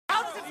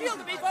feel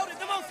to be voted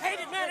the most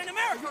hated man in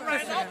America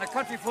right now? In a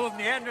country full of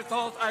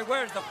Neanderthals, I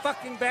wear the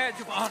fucking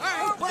badge of honor.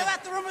 What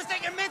about the rumors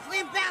that you're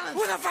mentally imbalanced?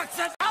 Who the fuck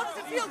says? How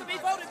does it feel to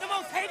be voted the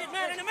most hated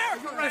man in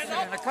America right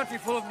now? In a country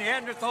full of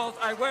Neanderthals,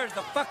 I wear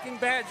the fucking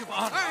badge of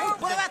honor.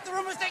 What about the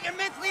rumors that you're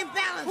mentally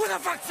imbalanced? Who the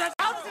fuck says?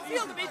 How does it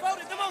feel to be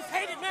voted the most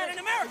hated man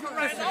in America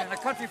right now? In a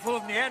country full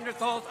of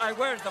Neanderthals, I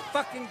wear the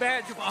fucking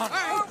badge of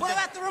honor. What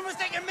about the rumors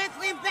that you're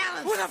mentally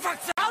imbalanced? Who the fuck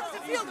says? How does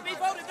it feel to be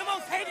voted the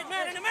most hated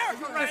man in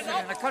America right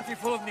now? In a country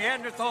full of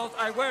Neanderthals,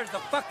 I wear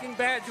the fucking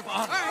badge of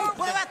honor.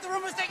 What about the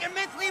rumors that you're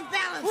mentally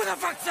imbalanced? Who the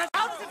fuck says?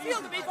 How does it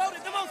feel to be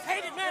voted the most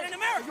hated man in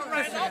America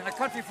right now? In a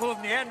country full of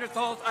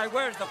Neanderthals, I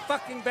wear the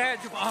fucking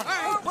badge of honor.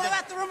 What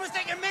about the rumors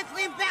that you're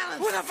mentally imbalanced?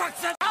 Who the fuck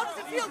says? How does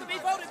it feel to be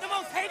voted the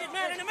most hated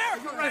man in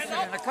America right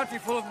now? In a country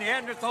full of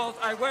Neanderthals,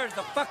 I wear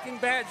the fucking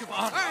badge of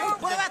honor.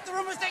 What about the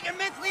rumors that you're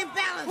mentally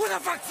imbalanced? Who the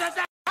fuck says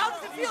that? How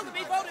does it feel to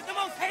be voted the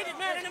most hated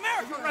man in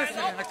America right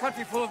now? In a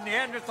country full of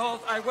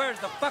Neanderthals, I wear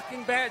the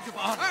fucking badge of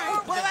honor.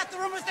 What about the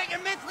rumors that you're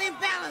mentally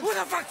imbalanced? Who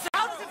the fuck says?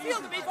 How does it feel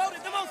to be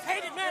voted the most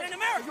hated man in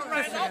America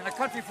right now? In a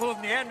country full of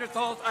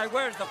Neanderthals, I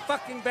wear the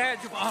fucking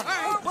badge of honor.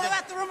 What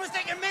about the rumors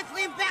that you're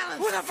mentally imbalanced?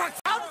 Who the fuck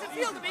says? How does it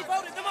feel to be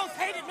voted the most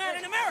hated man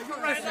in America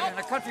right now? In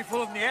a country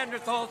full of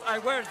Neanderthals, I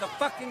wear the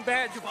fucking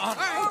badge of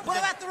honor. What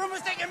about the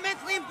rumors that you're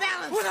mentally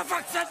imbalanced? Who the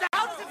fuck says that?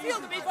 How does it feel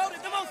to be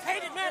voted the most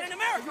hated man in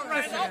America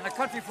right now? In a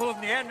country full of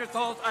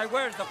Neanderthals, I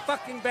wear the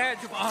fucking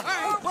badge of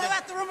honor. What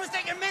about the rumors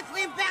that you're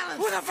mentally imbalanced?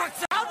 Who the fuck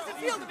says? How does it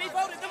feel to be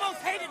voted the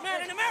most hated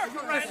man in America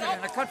right now?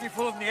 In a country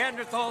full of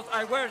Neanderthals,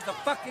 I wear the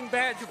fucking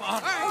badge of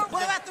honor.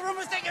 What about the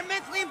rumors that you're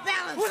mentally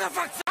imbalanced? Who the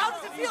fuck says? How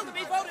does it feel to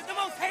be voted the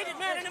most hated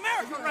man in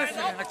America right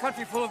now? In a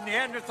country full of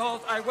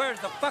Neanderthals, I wear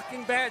the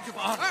fucking badge of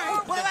honor.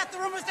 What about the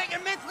rumors that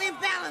you're mentally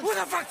imbalanced? Who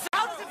the fuck says?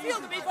 How does it feel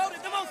to be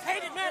voted the most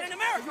hated man in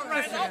America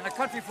right now? In a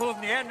country full of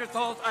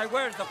Neanderthals, I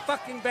wear the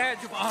fucking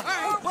badge of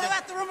honor. What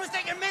about the rumors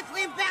that you're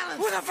mentally imbalanced?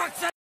 Who the fuck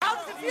says? How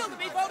does it feel to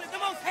be voted the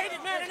most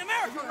hated man in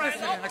America right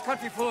now? In a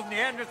country full of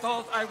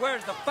Neanderthals, I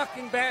wear the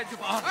fucking badge of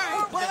honor.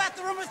 What about the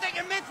rumors that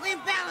you're mentally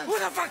imbalanced? Who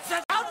the fuck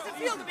says? How does it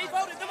feel to be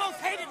voted the most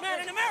hated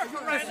man in America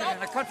right now?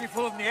 In a country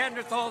full of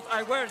Neanderthals,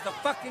 I wear the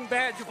fucking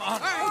badge of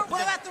honor.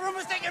 What about the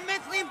rumors that you're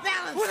mentally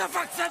imbalanced? Who the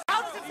fuck says?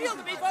 How does it feel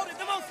to be voted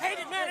the most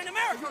hated man in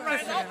America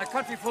right now? In a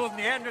country full of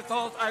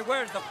Neanderthals, I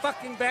wear the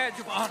fucking badge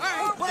of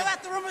honor. What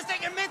about the rumors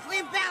that you're mentally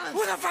imbalanced?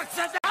 Who the fuck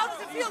says? How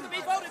does it feel to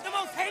be voted the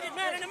most hated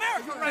man in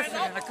America right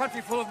now? In a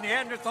country full of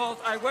Neanderthals,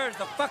 I wear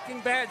the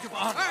fucking badge of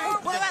honor.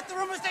 What about the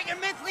rumors that you're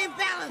mentally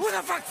imbalanced? Who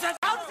the fuck says?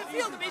 How does it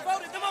feel to be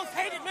voted the most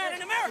hated man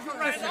in America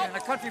right now? In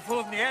a country full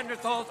of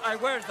Neanderthals, I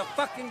wear the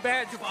fucking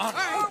badge of honor.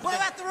 What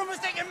about the rumors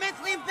that you're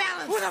mentally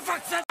imbalanced? Who the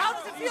fuck says? How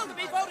does it feel to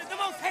be voted the most hated man in America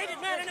right now? In a country full of Neanderthals, I wear the fucking badge of honor. What about the rumors that you're mentally imbalanced? Who the fuck says that? How does it feel to be voted the most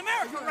hated man in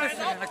America right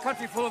now? In a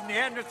country full of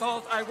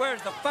Neanderthals, I wear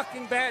the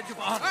fucking badge of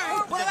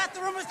honor. What about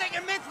the rumors that you're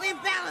mentally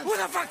imbalanced? Who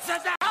the fuck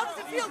says? How does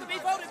it feel to be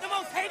voted the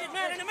most hated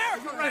man in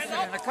America right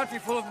now? In a country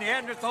full of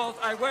Neanderthals,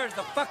 I wear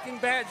the fucking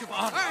badge of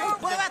honor.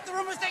 What about the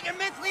rumors that you're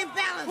mentally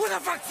imbalanced? Who the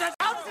fuck says?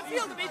 How does it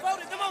feel to be voted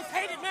the most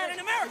hated man in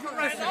America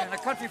right now? In a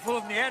country full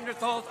of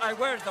Neanderthals, I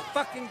wear the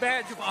fucking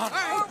badge of honor.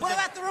 What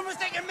about the rumors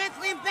that you're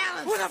mentally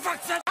imbalanced? Who the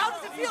fuck says? How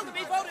does it feel to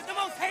be voted the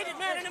most hated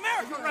man in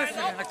America right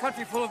now? In a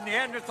country full of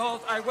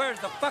Neanderthals, I wear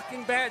the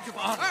fucking badge of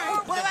honor.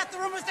 What about the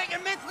rumors that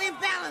you're mentally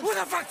imbalanced? Who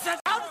the fuck says?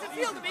 How does it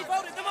feel to be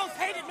voted the most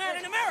hated man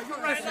in America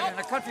right now? In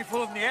a country full of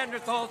Neanderthals,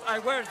 I wear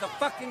the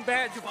fucking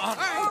badge of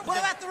honor.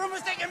 What about the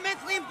rumors that you're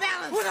mentally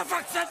imbalanced? Who the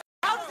fuck says that?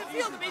 How does it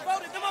feel to be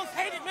voted the most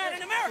hated man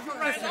in America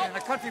right now? In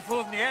a country full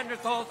of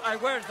Neanderthals, I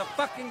wear the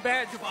fucking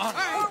badge of honor.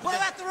 What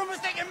about the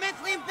rumors that you're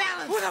mentally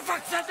imbalanced? Who the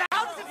fuck says that?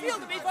 How does it feel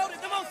to be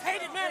voted the most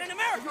hated man in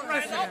America right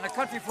now? In a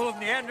country full of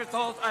Neanderthals,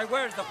 I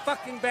wear the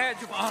fucking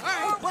badge of honor.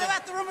 What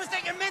about the rumors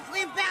that you're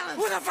mentally imbalanced?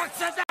 Who the fuck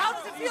says? How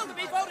does it feel to be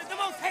voted the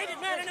most hated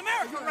man in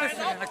America right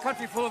now? In a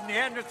country full of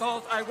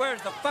Neanderthals, I wear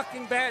the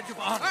fucking badge of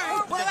honor.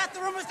 What about the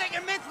rumors that you're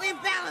mentally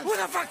imbalanced? Who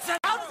the fuck says that?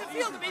 How does it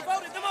feel to be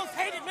voted the most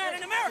hated man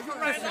in America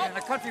right now? In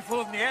a country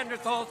full of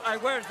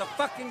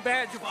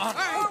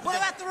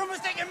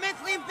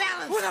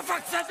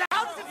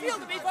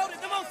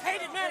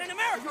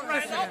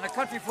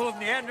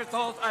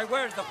Neanderthals, I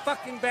wear the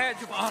fucking badge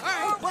of honor.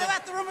 What about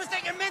the rumors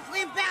that you're mentally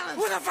imbalanced?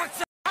 Who the fuck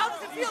says? How does it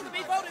feel to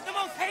be voted the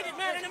most hated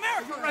man in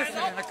America right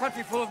now? In a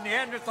country full of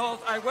Neanderthals,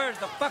 I wear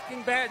the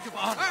fucking badge of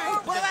honor.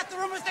 What about the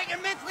rumors that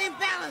you're mentally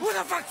imbalanced? Who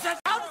the fuck says?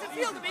 How does it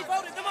feel to be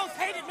voted the most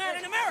hated man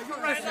in America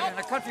right now? In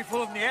a country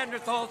full of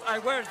Neanderthals, I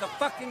wear the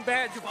fucking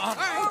badge of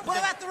honor. What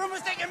about the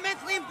rumors that you're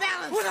mentally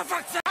imbalanced? Who the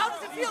fuck says? How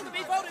does it feel to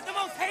be voted the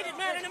most hated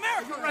man in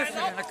America right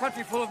now? In a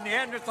country full of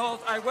Neanderthals,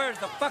 I wear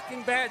the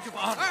fucking badge of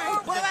honor.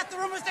 What about the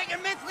rumors that you're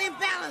mentally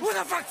imbalanced? Who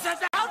the fuck says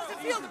that? How does it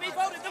feel to be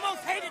voted the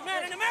most hated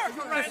man in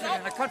America right now?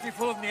 In a country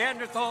full of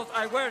Neanderthals,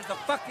 I wear the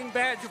fucking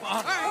badge of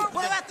honor.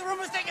 What about the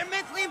rumors that you're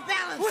mentally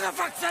imbalanced? Who the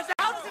fuck says that?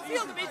 How does it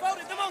feel to be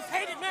voted the most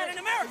hated man in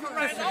America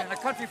right now? In a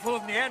country full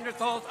of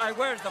Neanderthals, I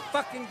wear the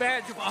fucking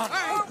badge of honor.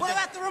 What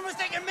about the rumors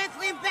that you're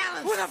mentally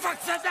imbalanced? Who the fuck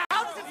says that?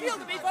 How does it feel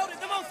to be voted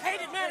the most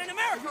hated man in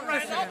America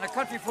right now? In a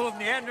country full of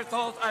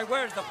Neanderthals, I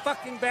wear the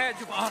fucking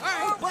badge of honor.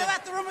 What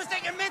about the rumors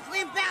that you're mentally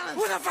imbalanced?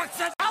 Who the fuck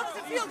says that? How does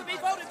it feel to be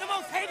voted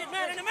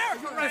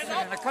right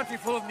now? In a country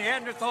full of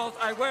Neanderthals,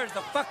 I wear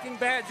the fucking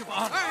badge of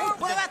honor.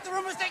 What about the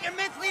rumors that you're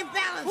mentally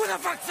imbalanced? Who the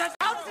fuck says that?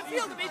 How does it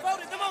feel to be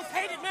voted the most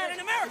hated man in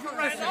America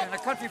right now? In a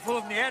country full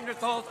of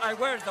Neanderthals, I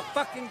wear the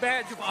fucking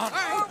badge of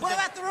honor. What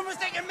about the rumors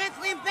that you're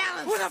mentally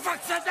imbalanced? Who the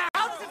fuck says that?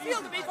 How does it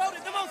feel to be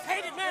voted the most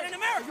hated man in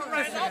America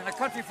right now? In a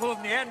country full of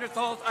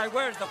Neanderthals, I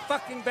wear the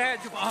fucking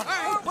badge of honor.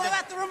 What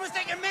about the rumors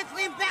that you're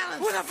mentally imbalanced?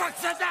 Who the fuck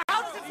says that?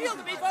 How does it feel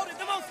to be voted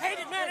the most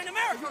hated man in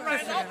America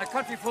right now? In a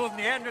country full of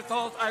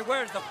Neanderthals, I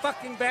wear the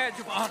fucking badge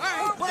of honor.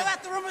 What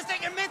about the rumors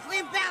that you're mentally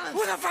imbalanced?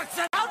 Who the fuck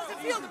says that? How does it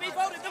feel to be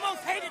voted the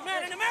most hated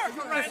man in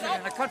America right now?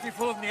 In a country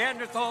full of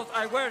Neanderthals,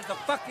 I wear the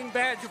fucking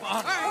badge of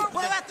honor.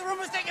 What about the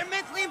rumors that you're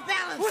mentally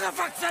imbalanced? Who the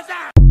fuck says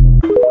that?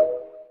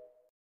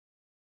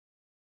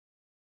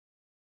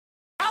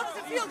 How does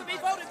it feel to be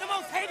voted the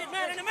most hated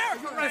man in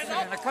America right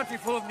now? In a country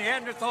full of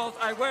Neanderthals,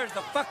 I wear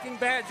the fucking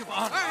badge of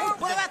honor.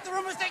 What about the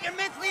rumors that you're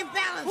mentally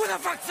imbalanced? Who the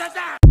fuck says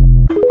that?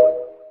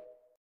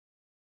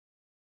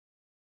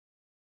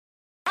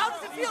 How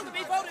does it feel to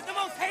be voted the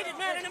most hated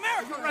man in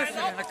America right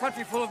now? In a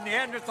country full of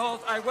Neanderthals,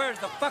 I wear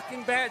the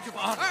fucking badge of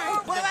honor.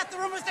 What about the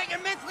rumors that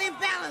you're mentally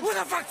imbalanced? Who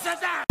the fuck says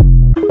that?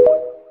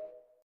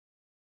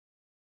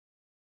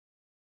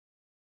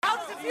 How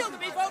does it feel to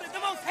be voted the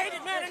most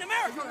hated man in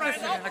America right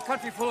now? In a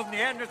country full of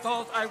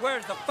Neanderthals, I wear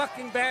the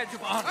fucking badge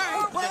of honor.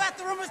 What about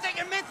the rumors that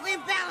you're mentally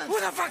imbalanced? Who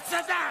the fuck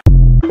says that?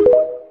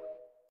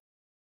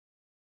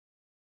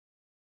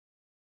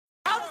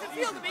 How does it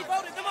feel to be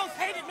voted the most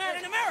hated man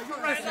in America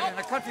right now? In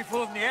a country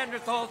full of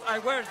Neanderthals, I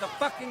wear the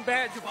fucking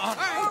badge of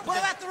honor. What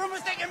about the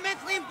rumors that you're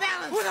mentally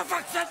imbalanced? Who the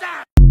fuck says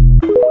that?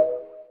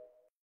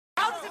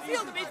 How does it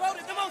feel to be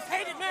voted the most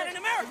hated man in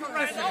America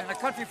right now? In a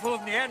country full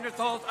of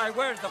Neanderthals, I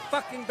wear the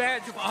fucking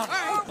badge of honor.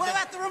 What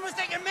about the rumors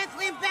that you're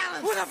mentally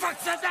imbalanced? Who the fuck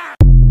says that?